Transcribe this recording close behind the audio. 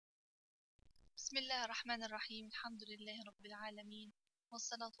بسم الله الرحمن الرحيم. الحمد لله رب العالمين،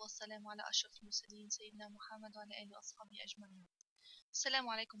 والصلاة والسلام على أشرف المرسلين سيدنا محمد وعلى آله وأصحابه أجمعين. السلام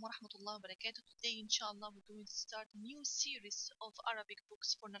عليكم ورحمة الله وبركاته. Today inshallah we're going to start a new series of Arabic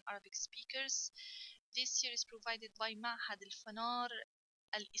books for non-Arabic speakers. This series provided by معهد الفنار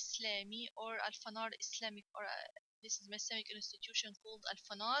الإسلامي or Al-Fanar Islamic, or this is an Islamic institution called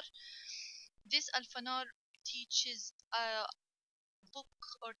Al-Fanar. This Al-Fanar teaches book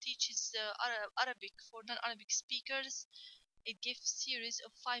or teaches Arabic for non-Arabic speakers. It gives series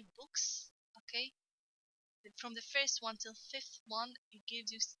of 5 books, okay? From the first one till fifth one, it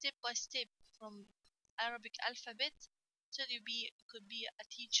gives you step by step from Arabic alphabet till you could be a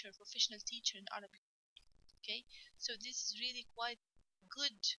teacher, professional teacher in Arabic, okay? So this is really quite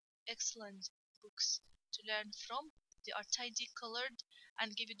good, excellent books to learn from. They are tidy colored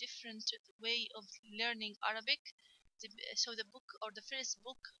and give you different way of learning Arabic. So the book, or the first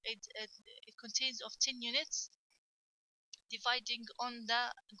book, it contains of 10 units, dividing on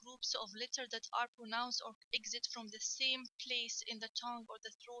the groups of letters that are pronounced or exit from the same place in the tongue or the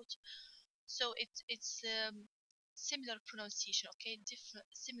throat. So it's similar pronunciation, okay, different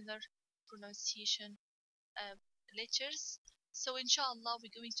similar pronunciation letters. So inshallah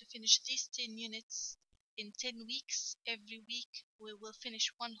we're going to finish these 10 units in 10 weeks. Every week we will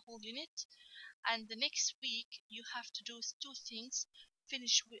finish one whole unit, and the next week you have to do 2 things: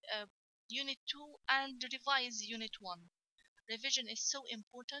 finish unit 2 and revise unit 1. Revision is so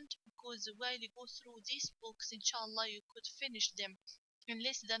important because while you go through these books, inshallah you could finish them in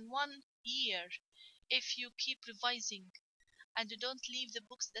less than 1 year if you keep revising and you don't leave the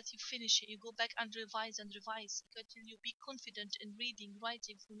books that you finish. You go back and revise until you be confident in reading,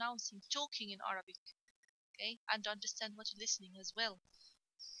 writing, pronouncing, talking in Arabic, okay, and understand what you're listening as well.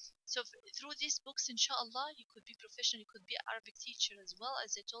 So through these books, inshallah, you could be professional, you could be an Arabic teacher as well,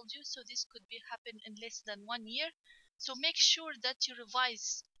 as I told you. So this could be happen in less than 1 year. So make sure that you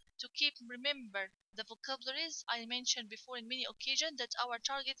revise to keep remember the vocabularies. I mentioned before in many occasions that our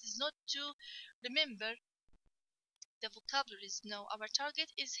target is not to remember the vocabularies. No, our target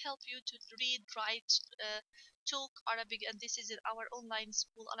is help you to read, write, talk Arabic, and this is in our online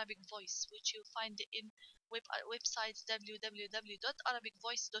school Arabic Voice, which you find in website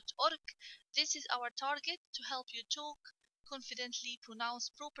www.arabicvoice.org. This is our target, to help you talk confidently,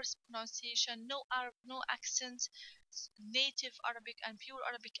 pronounce proper pronunciation, no accents, native Arabic and pure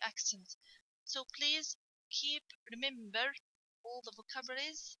Arabic accent. So please keep remember all the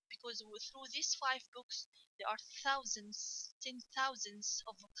vocabularies, because through these 5 books there are thousands, 10,000s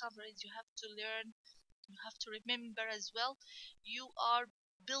of vocabularies you have to learn, you have to remember as well. You are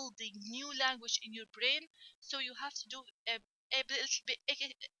building new language in your brain, so you have to do a little bit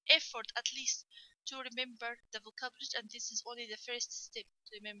effort at least to remember the vocabularies, and this is only the first step,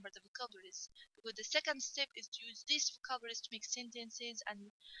 to remember the vocabularies, because the second step is to use these vocabularies to make sentences, and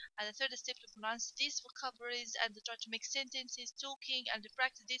the third step to pronounce these vocabularies and to try to make sentences, talking, and to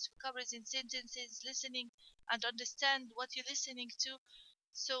practice these vocabularies in sentences, listening and understand what you're listening to.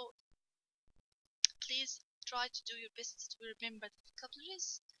 So please try to do your best to remember the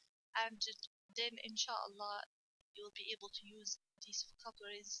vocabularies, and then inshallah you'll be able to use these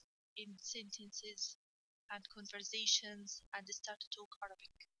vocabularies in sentences and conversations and start to talk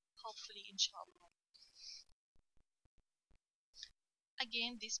Arabic, hopefully, inshallah.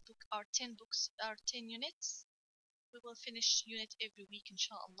 Again, this book are 10 books, are 10 units. We will finish unit every week,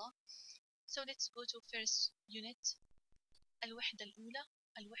 inshallah. So let's go to first unit. الوحدة الأولى.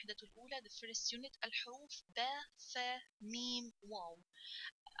 الوحدة الأولى, the first unit, الحروف با فا ميم واو.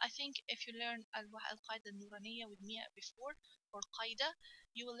 I think if you learn Al-Qaida al-Nuraniyya with me before, or Qaida,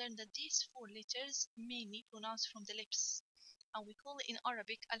 you will learn that these 4 letters mainly pronounced from the lips, and we call it in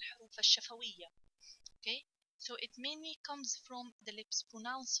Arabic al-huruf al-shafawiyya, okay? So it mainly comes from the lips,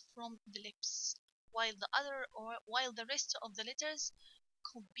 pronounced from the lips, while the rest of the letters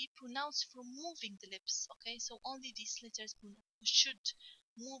could be pronounced from moving the lips, okay? So only these letters should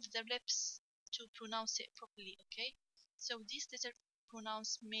move the lips to pronounce it properly, okay? So these letters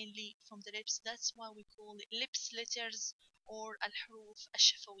pronounced mainly from the lips, that's why we call it lips letters or al-huruf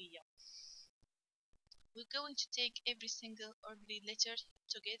al-shafawiyya. We're going to take every letter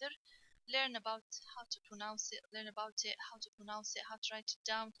together, learn about how to pronounce it, how to write it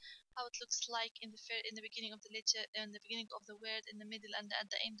down, how it looks like in the beginning of the letter, in the beginning of the word, in the middle, and at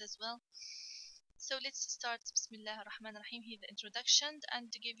the end as well. So let's start. Bismillah ar-Rahman ar-Rahim. Here the introduction,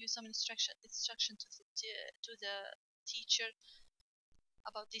 and to give you some instruction to the teacher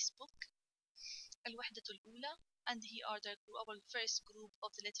about this book. الوحدة الأولى, and here are our first group of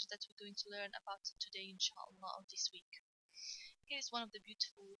the letters that we're going to learn about today, inshallah, or this week. Here is one of the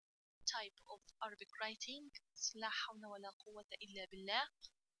beautiful type of Arabic writing. لا حول ولا قوة إلا بالله.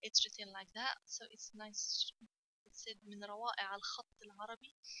 It's written like that, so it's nice. It's said من روائع الخط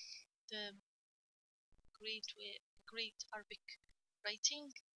العربي. The great Arabic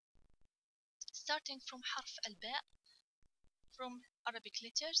writing. Starting from حرف الباء, from Arabic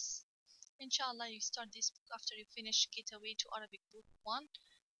letters. Inshallah, you start this book after you finish Gateway to Arabic Book 1.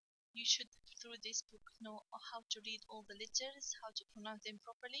 You should, through this book, know how to read all the letters, how to pronounce them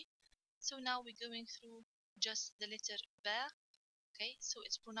properly. So now we're going through just the letter ba. Okay, so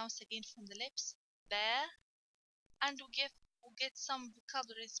it's pronounced again from the lips, ba, and we get some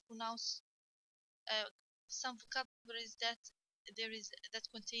vocabularies pronounced, some vocabularies that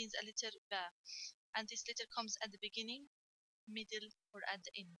contains a letter ba, and this letter comes at the beginning, middle, or at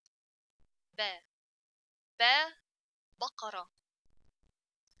the end. Ba, ba, بقرة,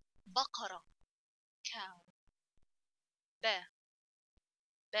 بقرة, cow. ba,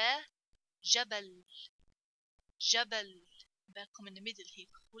 ba, جبل, جبل. ba come in the middle here.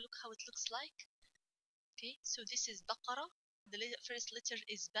 Look how it looks like. Okay, so this is بقرة. The first letter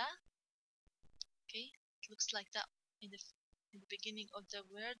is ba. Okay, it looks like that in the beginning of the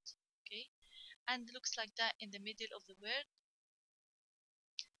word. Okay, and looks like that in the middle of the word,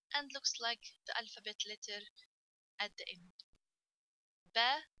 and looks like the alphabet letter at the end.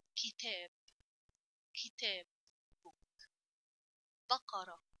 ba, كتاب, كتاب, book.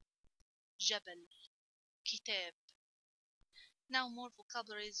 بقرة, جبل, كتاب. Now more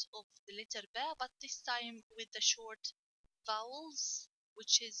vocabularies of the letter ba, but this time with the short vowels,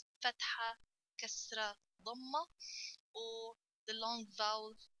 which is فتحة, كسرة, ضمة, or the long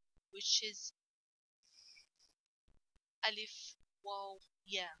vowel, which is alif, waw,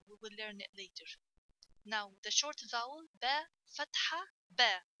 ya. We will learn it later. Now the short vowel ba, فتحة,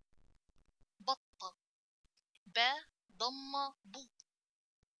 ba, بطة, ba, ضمة, بو,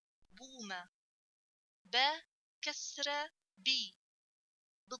 بومة, ba, كسرة, بي,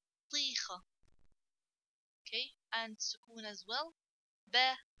 بطيخة. Okay, and سكون as well.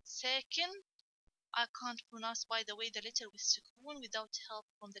 ba, ساكن. I can't pronounce, by the way, the letter with سكون without help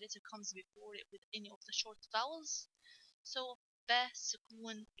from the letter comes before it with any of the short vowels. So ba,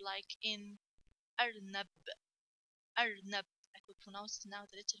 سكون, like in أرنب, أرنب. I could pronounce now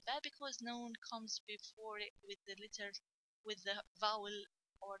the letter ba because noun comes before it with the letter, with the vowel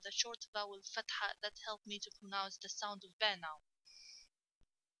or the short vowel فتحة that help me to pronounce the sound of ba now.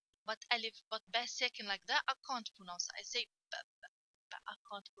 But alif, but ba second like that, I can't pronounce. I say ba, ba, ba, I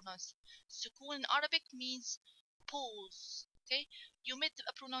can't pronounce. Sukun in Arabic means pause. Okay, you made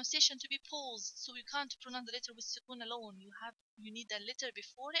a pronunciation to be paused, so you can't pronounce the letter with sukun alone. You need a letter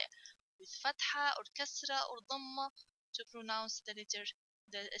before it with fatha or kasra or dhamma to pronounce the letter,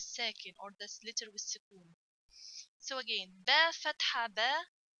 the sakin, or the letter with sukun. So again, ba fatha ba,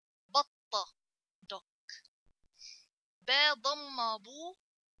 batta, duck. ba dhamma bu,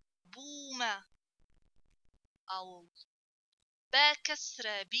 بومة, owl. با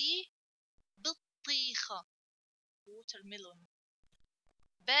كسرة بي, بطيخة, watermelon.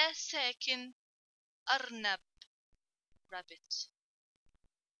 با ساكن, أرنب, rabbit.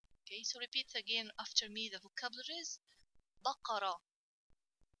 Okay, so repeat again after me the vocabularies. بقرة,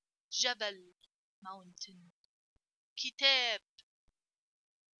 جبل, mountain. كتاب,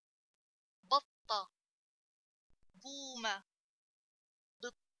 بطة, بومة,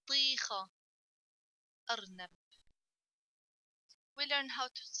 بطيخة, أرنب. We learn how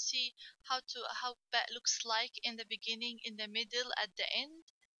to see how ba looks like in the beginning, in the middle, at the end,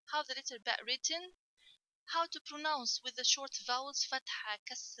 how the letter ba written, how to pronounce with the short vowels فتحة,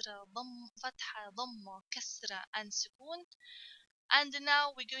 كسرة, فتحة, ضمة, كسرة, and سكون. And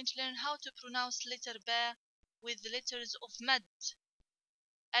now we're going to learn how to pronounce letter ba with the letters of mad,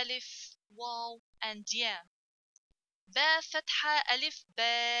 alif, waw, and ya. ba فتحة, alif,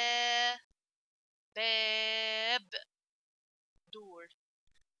 ba, باب, door.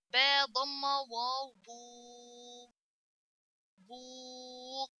 با ضمة, واو, بو,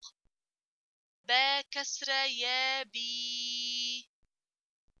 بوق. با كسرة, يا, بي,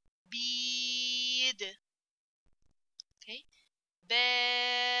 بيد. Okay,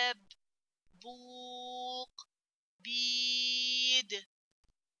 باب, بوق, بيد.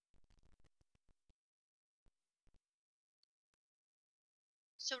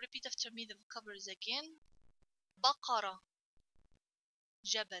 So repeat after me the vocabularies again. بقرة,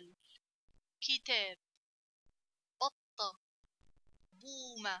 جبل, كتاب, بطة,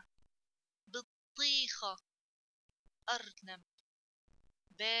 بومة, بطيخة, أرنب,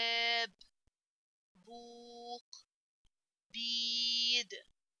 باب, بوق, بيد.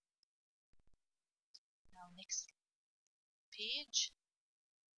 Now next page.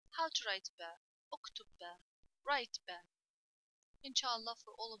 How to write ba? اكتب ba. Write ba. Inshallah,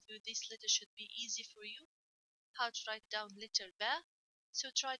 for all of you, this letter should be easy for you. How to write down letter ba. So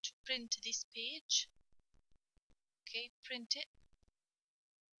try to print this page. Okay, print it.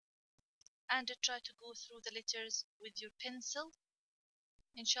 And try to go through the letters with your pencil.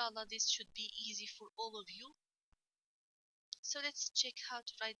 Inshallah, this should be easy for all of you. So let's check how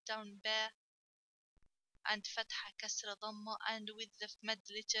to write down ba and fatha, kasra, dhamma, and with the mad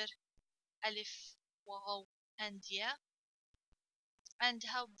letter alif, waw, and ya. And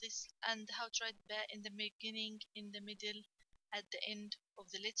how to write ba in the beginning, in the middle, at the end of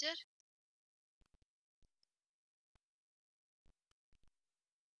the letter.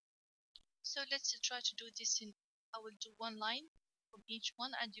 So let's try to do this in, I will do one line from each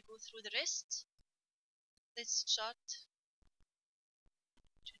one and you go through the rest. Let's start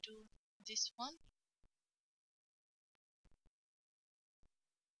to do this one.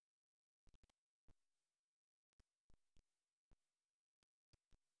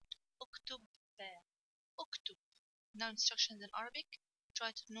 اكتب ba. اكتب. Now instructions in Arabic.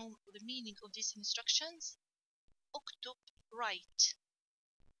 Try to know the meaning of these instructions. اكتب, write.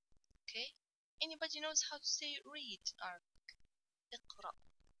 Okay. Anybody knows how to say read in Arabic? اقرأ.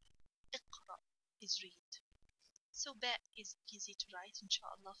 اقرأ is read. So ba is easy to write,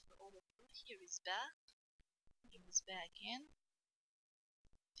 inshallah, for all of you. Here is ba. Here is ba again.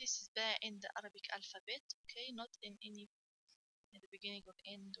 This is ba in the Arabic alphabet, okay, not in any at the beginning of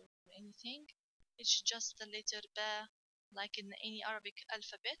end or anything. It's just the letter ba, like in any Arabic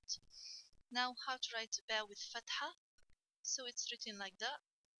alphabet. Now, how to write ba with fatha? So it's written like that.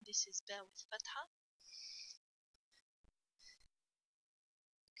 This is ba with fatha.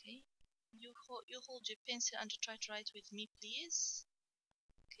 Okay, you hold your pencil and try to write with me, please.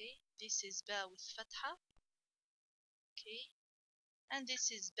 Okay, this is ba with fatha. Okay, and this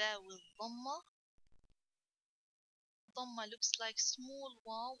is ba with dhamma. Dhamma looks like small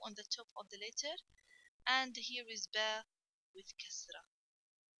waw on the top of the letter, and here is ba with kasra.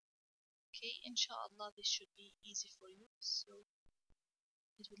 Okay, inshallah, this should be easy for you, so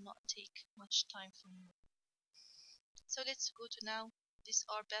it will not take much time from you. So let's go to now. These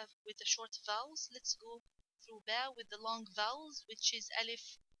are ba with the short vowels. Let's go through ba with the long vowels, which is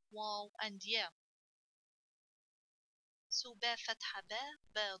alif, waw, and ya. So ba fatha ba,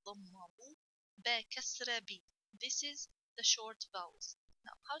 ba dhamma bu, ba kasra bi. This is the short vowels.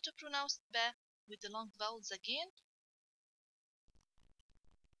 Now, how to pronounce ba with the long vowels again?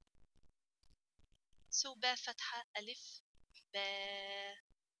 So ba fatha alif, ba.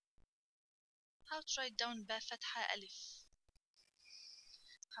 How to write down ba fatha alif?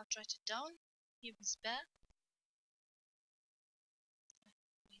 How to write it down? Here is ba.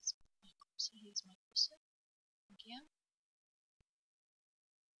 Here's my cursor again.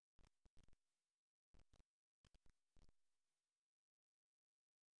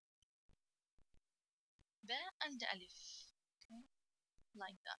 Ba and alif. Okay,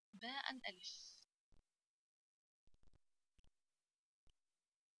 like that. Ba and alif.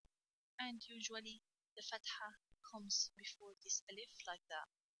 And usually the fatha comes before this alif like that.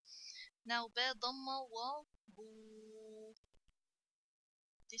 Now ba dhamma waw bu.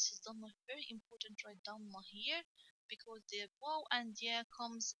 This is dhamma, very important to write dhamma here because the waw and ya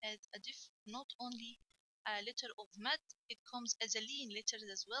comes as a not only a letter of mad, it comes as a lean letter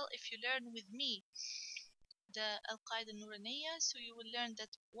as well. If you learn with me the Al-Qaeda Nuraniya, so you will learn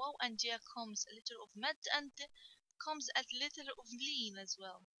that waw and ya comes a letter of mad and comes as letter of lean as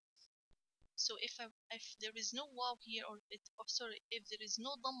well. So if there is no waw here, or if there is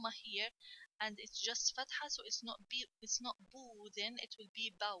no dhamma here and it's just fatha, so it's not bu, then it will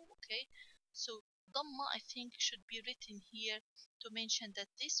be baw. Okay, so dhamma I think should be written here to mention that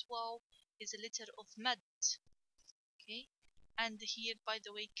this waw is a letter of mad. Okay, and here, by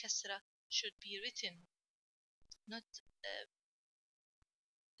the way, kasra should be written, not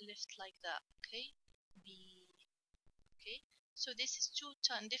left like that. Okay, b. Okay, so this is two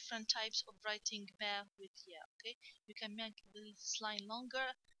different types of writing ba with ya. Okay, you can make this line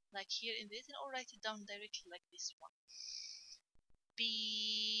longer, like here in this, or write it down directly like this one.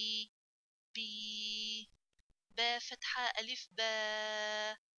 B, B, ba fatha alif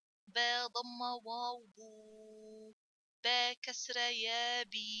ba, ba dhamma waw bu, ba kasra ya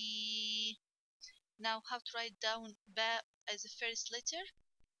bi. Now, how to write down ba as the first letter?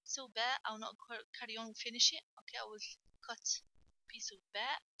 So ba, I will not carry on finish it. Okay, I will cut piece of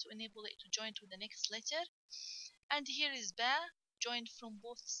ba to enable it to join to the next letter. And here is ba joined from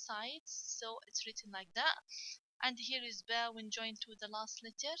both sides, so it's written like that. And here is ba when joined to the last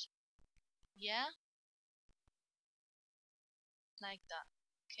letter, yeah, like that.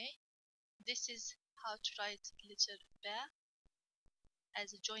 Okay, this is how to write letter ba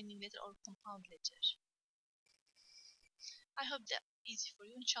as a joining letter or compound letter. I hope that easy for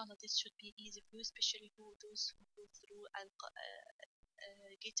you. Inshallah, this should be easy for you, especially for those who go through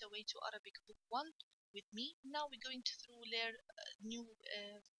Gateway to Arabic Book 1 with me. Now we're going to learn a new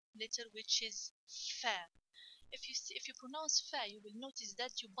letter, which is fa. If you pronounce fa, you will notice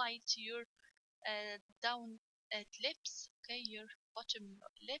that you bite your down at lips, okay, your bottom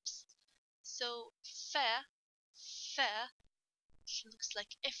lips. So fa looks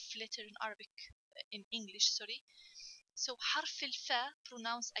like F letter in Arabic, in English, sorry. So حرف الفا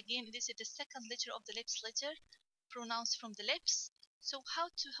pronounce again. This is the second letter of the lips letter, pronounced from the lips. So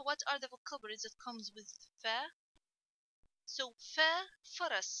what are the vocabularies that comes with fa? So fa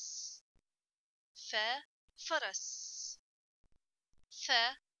فرس, fa فرس,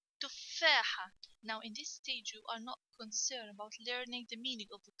 fa تفاحة. Now in this stage you are not concerned about learning the meaning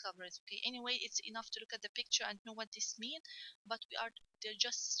of vocabularies, okay? Anyway, it's enough to look at the picture and know what this means, but they're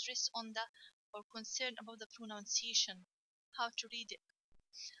just stressed on the or concerned about the pronunciation, how to read it,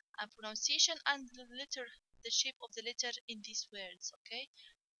 and pronunciation and the shape of the letter in these words, okay?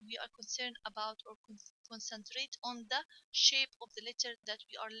 We are concerned about or concentrate on the shape of the letter that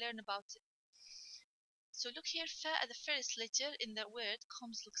we are learning about it. So look here, fa at the first letter in the word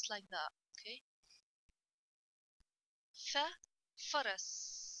looks like that, okay? Fa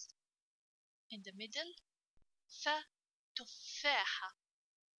فرس. In the middle, fa تفاحة.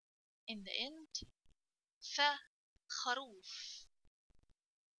 In the end, fa خروف.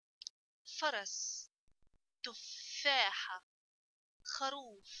 فرس تفاحة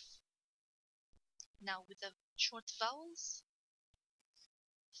خروف. Now with the short vowels,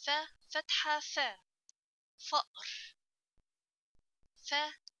 fa فتحة fa فأر.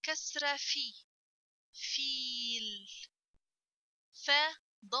 fa كسرة في فيل. fa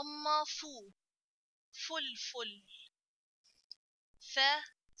ضمة فو فلفل. fa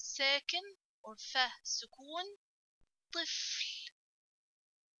ساكن or fa سكون طفل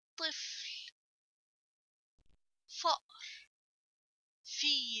طفل. فأر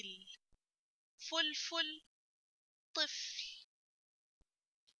فيل فلفل طفل.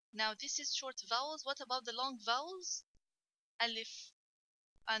 Now this is short vowels. What about the long vowels? ألف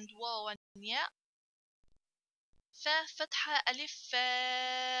and واو and ياء. فا فتحة ألف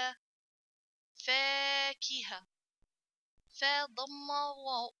فا فاكهة. فا ضمة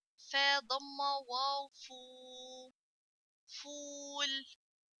واو فا ضمة واو فو فول.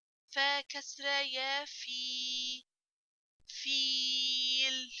 فا كسرة يا في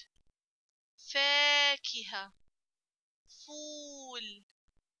فيل. فاكهة فول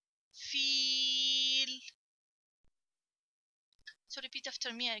فيل. So repeat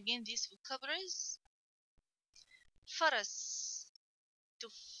after me again these vocabularies. فرس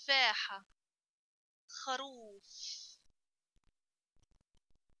تفاحة خروف.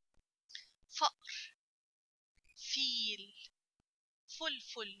 فأر فيل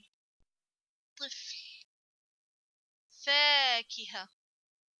فلفل طفل. فاكهة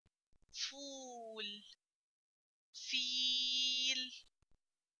فول فيل.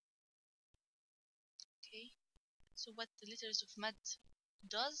 Okay, so what the letters of mad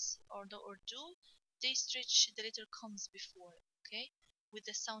does or do, they stretch the letter comes before, okay, with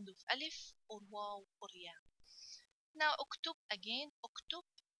the sound of alif or waw or ya. Now اكتب again. اكتب,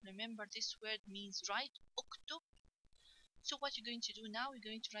 remember this word means write. اكتب. So what you're going to do now, we're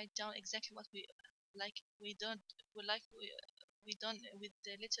going to write down exactly what we done with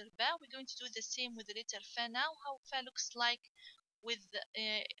the letter ba. We're going to do the same with the letter fa now. How fa looks like with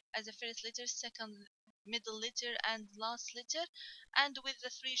as a first letter, second, middle letter and last letter, and with the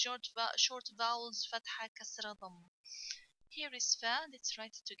three short vowels fatha kasra dhamma. Here is fa. Let's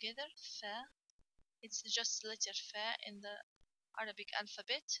write it together. Fa. It's just letter fa in the Arabic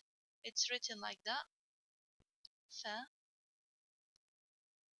alphabet. It's written like that. Fa.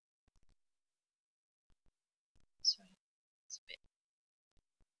 Sorry, it's a bit.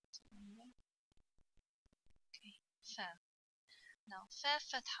 Okay, fa. Now fa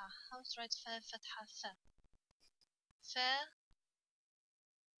fatha. How to write fa fatha fa? Fa.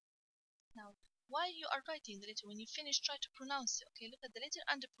 Now while you are writing the letter, when you finish, try to pronounce it. Okay, look at the letter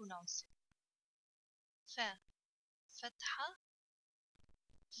and pronounce it. Fa fatha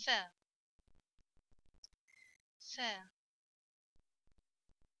fa. fa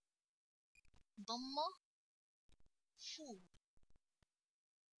ضمة فو.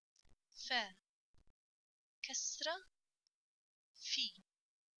 fa كسرة في.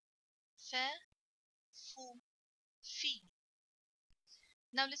 fa فو في.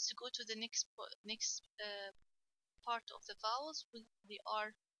 Now let's go to the next part of the vowels. They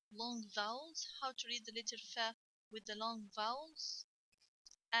are long vowels. How to read the letter fa with the long vowels,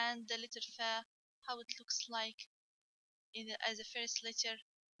 and the letter fa, how it looks like as a first letter,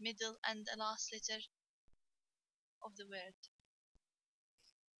 middle, and the last letter of the word.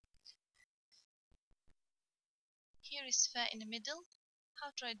 Here is fa in the middle.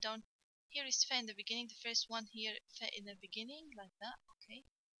 How to write down? Here is fa in the beginning, the first one here, fa in the beginning, like that, okay?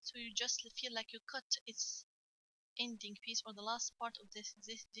 So you just feel like you cut its ending piece, or the last part of this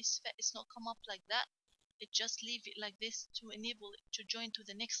fa is not come up like that. It just leave it like this to enable it to join to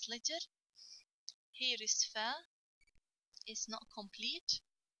the next letter. Here is fa, it's not complete.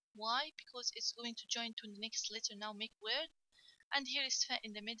 Why? Because it's going to join to the next letter, now make word. And here is fa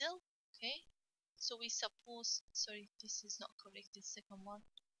in the middle, okay? So we suppose, sorry, this is not correct, the second one.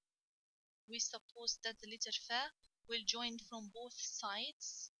 We suppose that the letter fa will join from both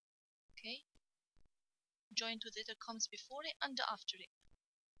sides, okay? Join to the letter comes before it and after it.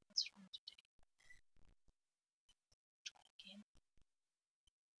 What's wrong today? Try again.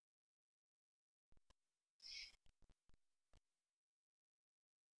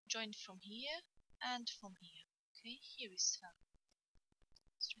 Join from here and from here, okay? Here is fa.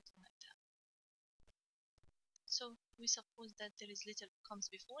 Straight like that. So we suppose that there is letter comes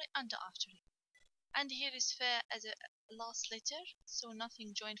before it and after it. And here is fa as a last letter, so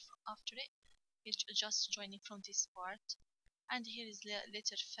nothing joined after it. It's just joining from this part. And here is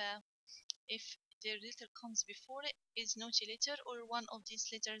letter fa. If the letter comes before it is not a letter or one of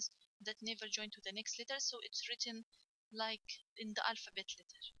these letters that never join to the next letter, so it's written like in the alphabet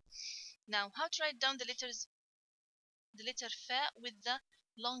letter. Now, how to write down the letters, the letter fa with the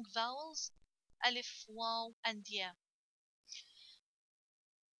long vowels alif, waw, and ya.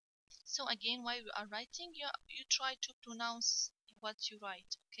 So again, while you are writing, you try to pronounce what you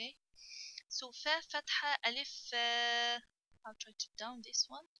write, okay? So fa, fatha, alif, I'll try to down this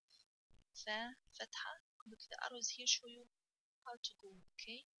one. Fa, fatha. Look, the arrows here show you how to go,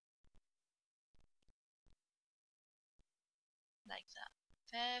 okay? Like that.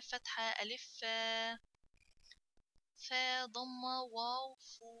 Fa, fatha, alif, fa, ضمة, واو,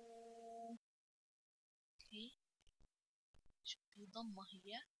 فو. Okay. Should be ضمة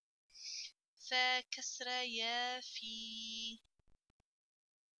here. فا, كسرة, يا, في.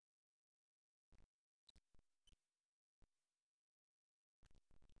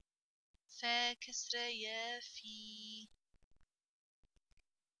 فا, كسرة, يا, في.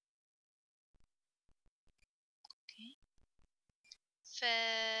 Okay.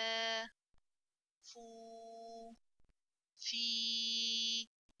 فا, فو, في.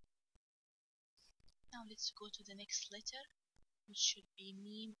 Now let's go to the next letter, which should be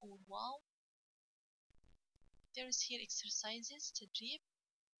meme or wow. There is here exercises, تدريب.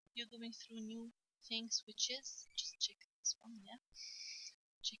 You're going through new things, which is, just check this one, yeah.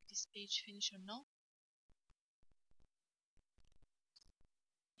 Check this page, finish or no.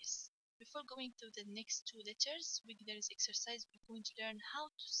 Yes. Before going to the next two letters, there is exercise. We're going to learn how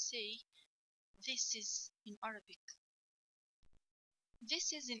to say this is in Arabic.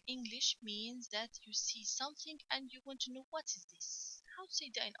 This is in English means that you see something and you want to know what is this. How to say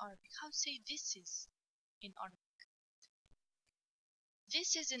that in Arabic? How to say this is in Arabic?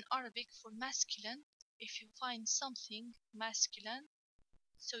 This is in Arabic for masculine. If you find something masculine,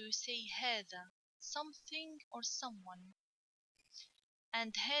 so you say هذا, something or someone.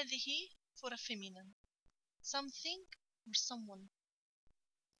 And هذه for a feminine, something or someone.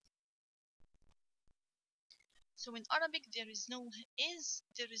 So in Arabic there is no is,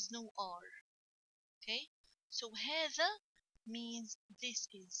 there is no are. Okay? So هذا means this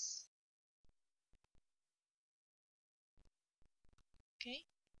is. Okay?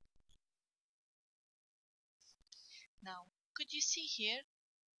 Now, could you see here?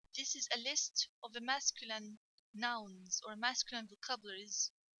 This is a list of the masculine nouns or masculine vocabularies.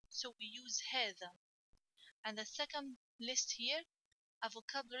 So we use هذا. And the second list here are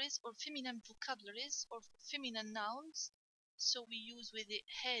vocabularies or feminine vocabularies or feminine nouns. So we use with it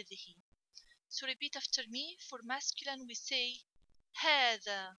هذه. So repeat after me. For masculine we say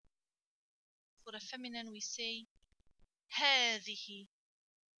هذا. For a feminine we say هذه.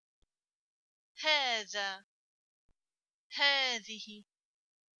 هذا. هذه.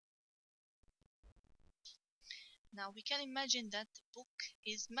 Now we can imagine that the book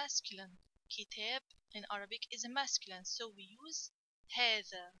is masculine. كتاب in Arabic is a masculine, so we use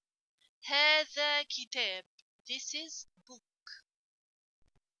هذا. هذا كتاب. This is book.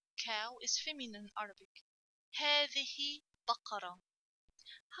 Cow is feminine in Arabic. هذه بقرة.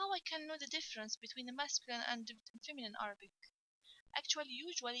 How I can know the difference between the masculine and the feminine Arabic? Actually,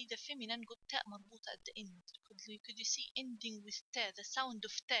 usually the feminine got تاء مربوطة at the end. Could you see ending with تاء, the sound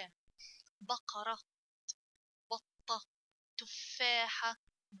of تاء. بقرة, بطة, تفاحة,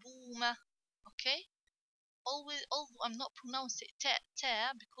 بومة. Okay? Always, although I'm not pronouncing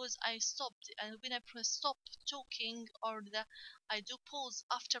ta because I stopped, and when I stop talking or I do pause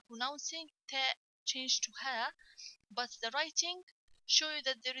after pronouncing, ta change to ha, but the writing show you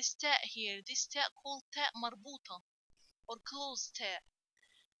that there is ta here. This ta called ta marbuta or closed ta.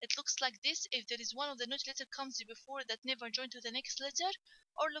 It looks like this if there is one of the note letter comes before that never joined to the next letter,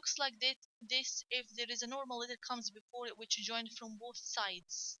 or looks like this if there is a normal letter comes before it which joined from both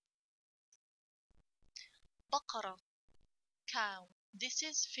sides. بقرة, cow. This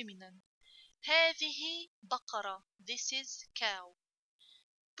is feminine. هذه بقرة. This is cow.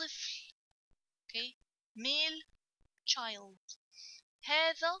 طفل. Okay. Male child.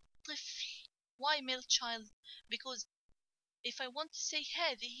 هذا طفل. Why male child? Because if I want to say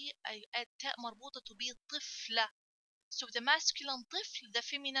هذه, I add تاء مربوطة to be طفلة. So the masculine طفل, the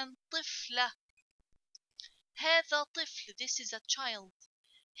feminine طفلة. هذا طفل. This is a child.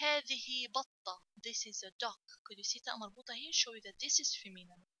 هذه بطة. This is a dog. Could you see تاء مربوطة here? Show you that this is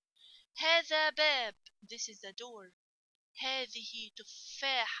feminine. هذا باب. This is the door. هذه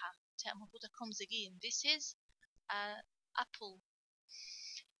تفاحة. تاء مربوطة comes again. This is apple.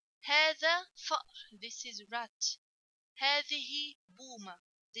 هذا فأر. This is rat. هذه بومة.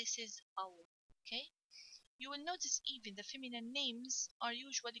 This is owl. Okay? You will notice even the feminine names are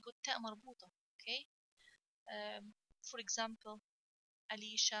usually got تاء مربوطة. Okay? For example,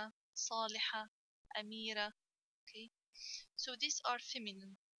 Alicia, صالحة, أميرة. Okay? So these are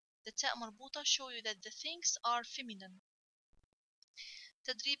feminine. The تاء مربوطة show you that the things are feminine.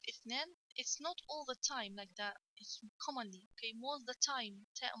 تدريب 2. It's not all the time like that. It's commonly. Okay, most of the time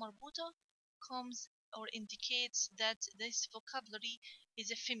تاء مربوطة comes or indicates that this vocabulary is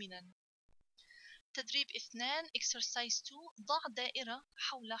a feminine. تدريب 2 exercise 2 ضع دائرة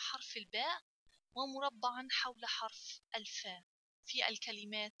حول حرف الباء ومربعا حول حرف الفاء في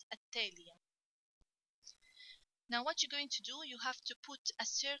الكلمات التالية. Now what you're going to do, you have to put a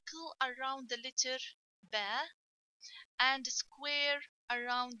circle around the letter ba and a square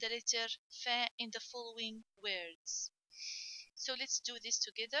around the letter fa in the following words. So let's do this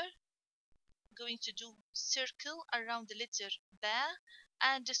together. Going to do circle around the letter ba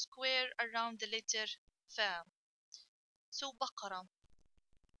and a square around the letter fa. So بقرة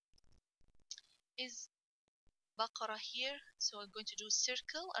is بقرة here. So I'm going to do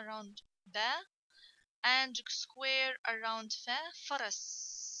circle around ba and square around fa.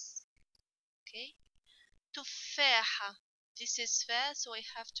 فرس. Okay. تفاحة. This is fa, so I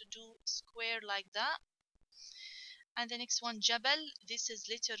have to do square like that. And the next one جبل. This is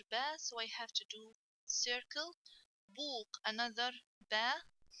letter ba, so I have to do circle. بوق, another ba,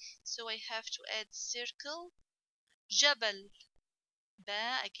 so I have to add circle. جبل,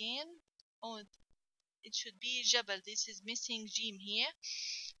 ba again. Oh, it should be جبل. This is missing jim here.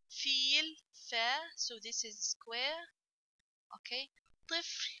 فيل, fa, so this is square. Okay.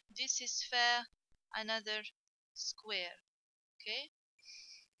 طفل, this is fa, another square. Okay.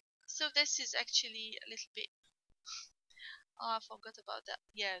 So this is actually a little bit. Oh, I forgot about that.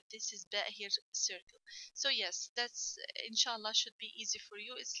 Yeah, this is back here circle. So yes, that's inshallah should be easy for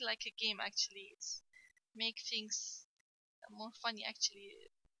you. It's like a game actually. It's make things more funny actually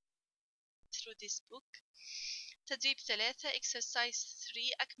through this book. تدريب 3 exercise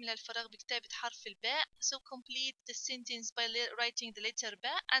 3 أكمل الفراغ بكتابة حرف الباء. So complete the sentence by writing the letter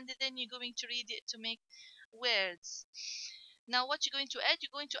باء and then you're going to read it to make words. Now what you're going to add?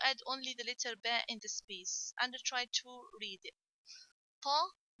 You're going to add only the letter ba in the space and try to read it. طا,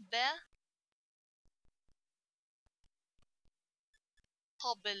 ba,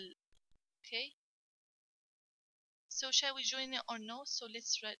 طبل. Okay. So shall we join it or no? So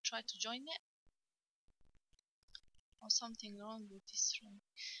let's try to join it. Or something wrong with this room.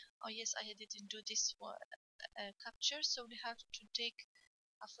 Oh yes, I didn't do this capture, so we have to take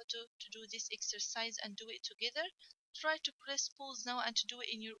a photo to do this exercise and do it together. Try to press pause now and to do it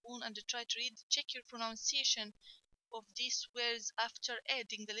in your own and try to read. Check your pronunciation of these words after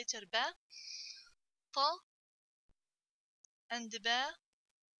adding the letter ba, ta, and ba.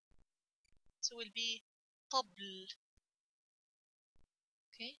 So will be طبل.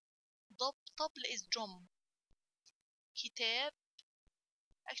 Okay. طبل is drum. كتاب.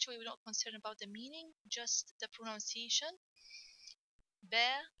 Actually, we're not concerned about the meaning, just the pronunciation.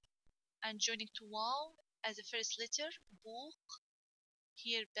 Ba and joining to waw as the first letter. بوق.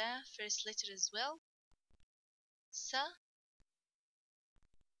 Here ba first letter as well. Sa.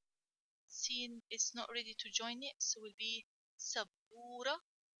 Sin is not ready to join it, so will be sabura,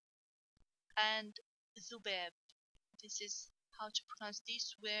 and ذباب. This is how to pronounce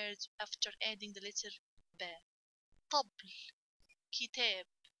these words after adding the letter ba. طبل, كتاب,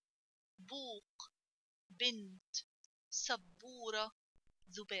 بوق, بنت, سبورة,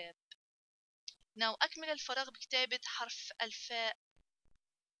 ذباب. Now أكمل الفراغ بكتابة حرف الفاء.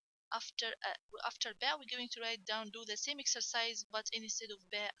 After ba, we're going to write down, do the same exercise, but instead of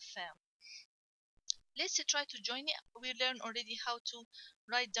ba, fa. Let's try to join it. We learned already how to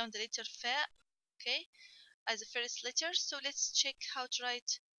write down the letter fa, okay, as the first letter. So let's check how to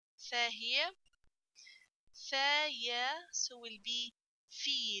write fa here. Fa, yeah, so will be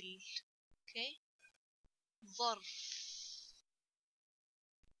feel, okay. ظرف,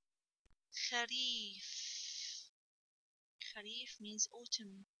 خريف. خريف means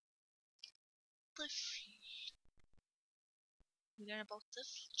autumn. طفل. We learn about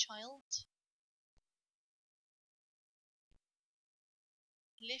طفل, child.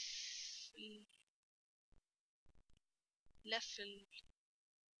 لفل, لفل.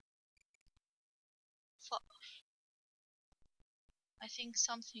 فأر. I think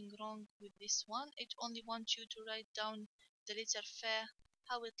something wrong with this one. It only wants you to write down the letter fa,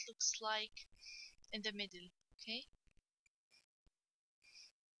 how it looks like in the middle, okay.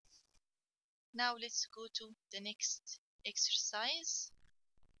 Now let's go to the next exercise.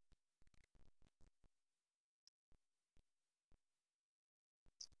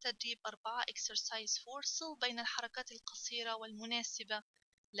 تدريب 4 exercise 4 صل بين الحركات القصيرة والمناسبة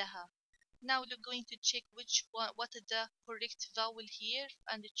لها. Now we're going to check what is the correct vowel here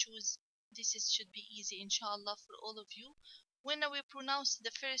and choose. Should be easy inshallah for all of you. When we pronounce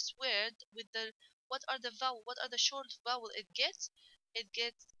the first word with the what are the short vowel it gets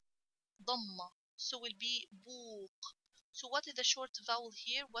ضمة, so will be بوق. So what is the short vowel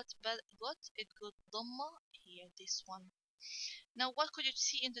here? It got ضمة here, this one. Now what could you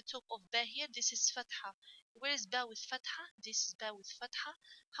see in the top of ba here? This is fatha. Where is ba with fatha? This is ba with fatha.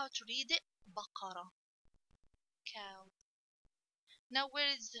 How to read it? بقرة, cow. Now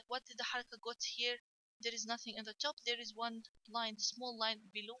what did the haraka got here? There is nothing on the top. There is one line, small line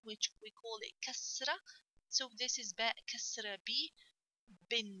below, which we call it kasra. So this is ba kasra b,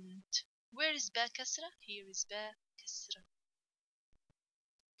 bint. Where is ba kasra? Here is ba kasra.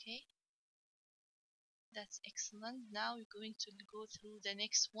 Okay, that's excellent. Now we're going to go through the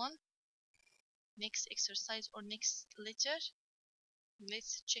next one, next exercise or next letter.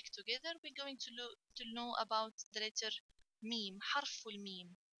 Let's check together. We're going to know about the letter meme. حرف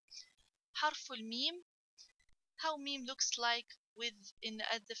الميم. حرف الميم. How meme looks like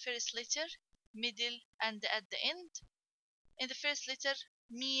at the first letter, middle, and at the end. In the first letter,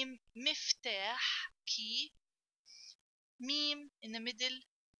 meme مفتاح, key. Meme in the middle,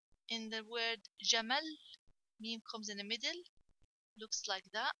 in the word jamal, meme comes in the middle, looks like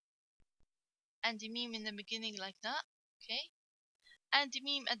that. And the meme in the beginning like that, okay. And the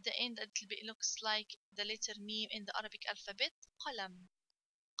meme at the end a little bit looks like the letter meme in the Arabic alphabet. قلم.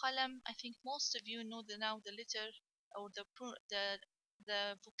 قلم, I think most of you know now the letter or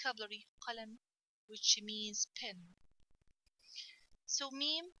the vocabulary قلم, which means pen. So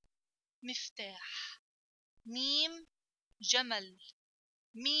meme مفتاح, meme جمل,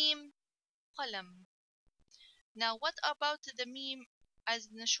 meme قلم. Now what about the meme as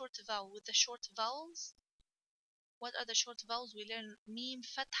in a short vowel with the short vowels? What are the short vowels? We learn meme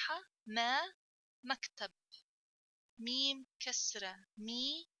فتحة, ما, مكتب. ميم كسرة,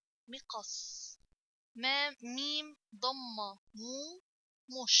 مي, مقص. ميم ضمة, مو,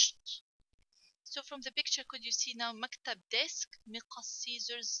 مشط. So from the picture, could you see now مكتب, desk, مقص,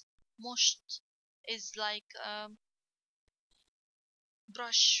 scissors, مشط is like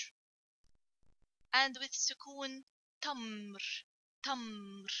brush. And with سكون تمر,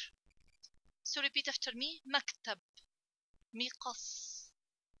 تمر. So repeat after me. مكتب, مقص,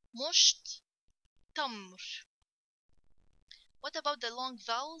 مشط, تمر. What about the long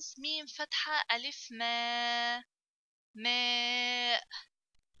vowels? ميم فتحة, ألف, ما, ماء.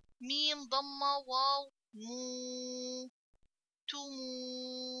 ميم ضمة, واو, مو,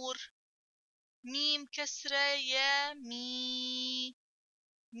 تمور. ميم كسرة, يا, مي,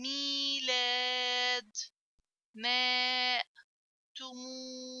 ميلاد. ماء,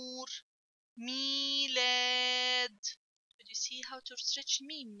 تمور, ميلاد. Could you see how to stretch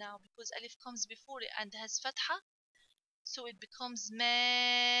meme now? Because alif comes before it and has fatha, so it becomes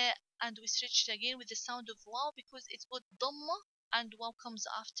ma, and we stretch it again with the sound of wow because it's got dhamma and wow comes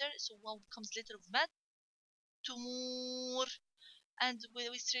after, so wow becomes letter of mad. Tumur, and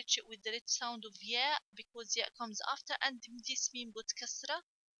we stretch it with the sound of ya because ya comes after, and this meme got kasra.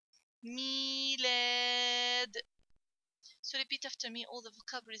 Milad. So repeat after me all the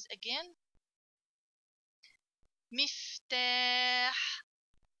vocabularies again. مفتاح،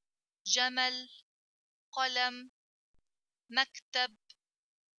 جمل، قلم، مكتب،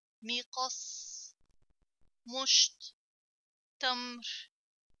 مقص، مشط، تمر،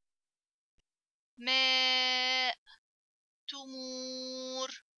 ماء، تمور،